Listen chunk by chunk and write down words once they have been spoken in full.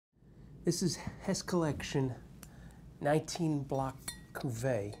This is Hess Collection 19 block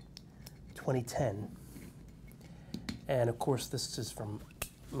Cuvee 2010. And of course this is from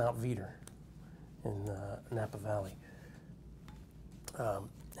Mount Veeder in Napa Valley.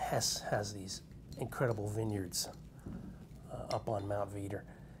 Hess has these incredible vineyards up on Mount Veeder.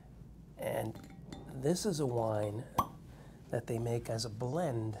 And this is a wine that they make as a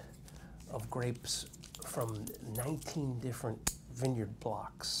blend of grapes from 19 different vineyard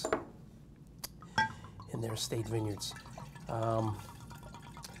blocks in their estate vineyards.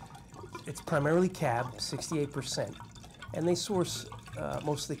 It's primarily cab, 68%, and they source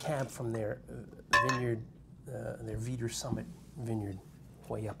most of the cab from their vineyard, their Veeder Summit vineyard,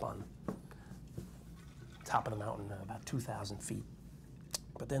 way up on top of the mountain, about 2,000 feet.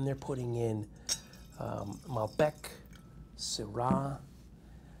 But then they're putting in Malbec, Syrah,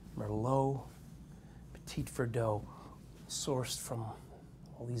 Merlot, Petit Verdot, sourced from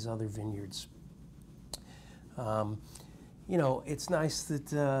all these other vineyards. You know, it's nice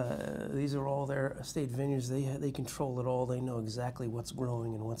that these are all their estate vineyards. They control it all. They know exactly what's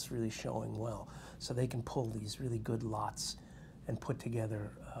growing and what's really showing well. So they can pull these really good lots and put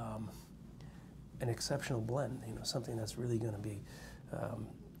together an exceptional blend, you know, something that's really going to be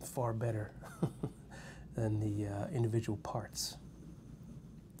far better than the individual parts.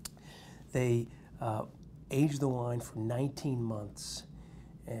 They aged the wine for 19 months,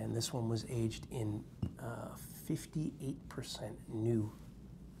 and this one was aged in 58% new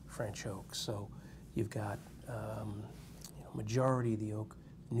French oak. So you've got you know, majority of the oak,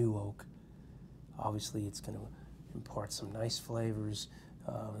 new oak. Obviously, it's going to impart some nice flavors.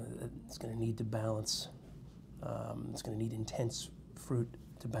 It's going to need to balance. It's going to need intense fruit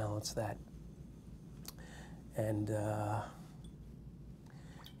to balance that. And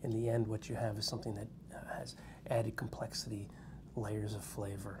in the end, what you have is something that has added complexity, layers of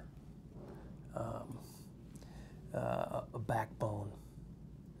flavor, a backbone,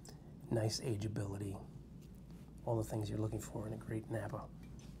 nice ageability, all the things you're looking for in a great Napa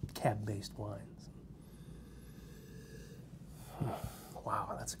cab-based wine.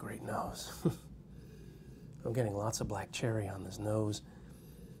 Wow, that's a great nose. I'm getting lots of black cherry on this nose,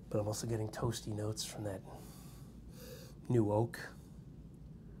 but I'm also getting toasty notes from that new oak.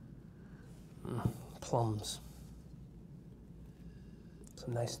 Plums.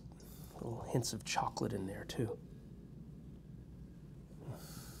 Some nice little hints of chocolate in there too.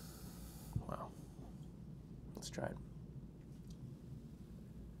 Wow. Let's try it.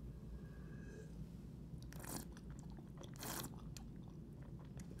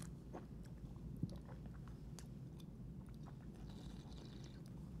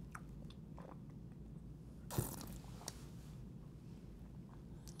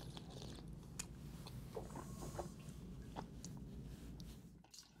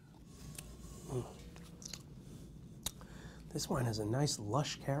 This wine has a nice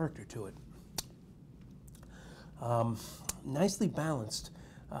lush character to it. Nicely balanced.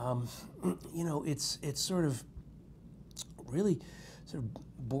 You know, it's sort of really sort of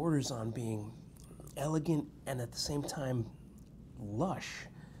borders on being elegant and at the same time lush.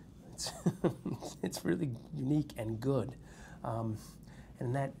 It's, it's really unique and good. And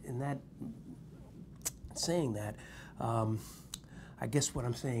saying that, I guess what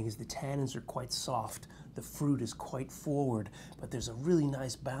I'm saying is the tannins are quite soft, the fruit is quite forward, but there's a really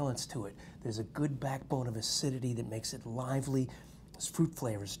nice balance to it. There's a good backbone of acidity that makes it lively. There's fruit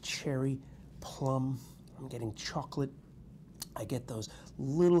flavors, cherry, plum, I'm getting chocolate. I get those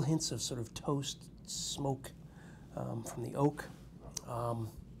little hints of sort of toast, smoke from the oak.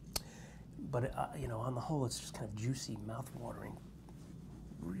 But you know, on the whole, it's just kind of juicy, mouth-watering,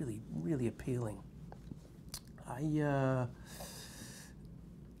 really, really appealing.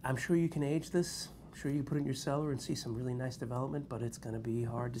 I'm sure you can age this. I'm sure you can put it in your cellar and see some really nice development, but it's going to be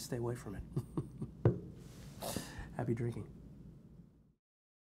hard to stay away from it. Happy drinking.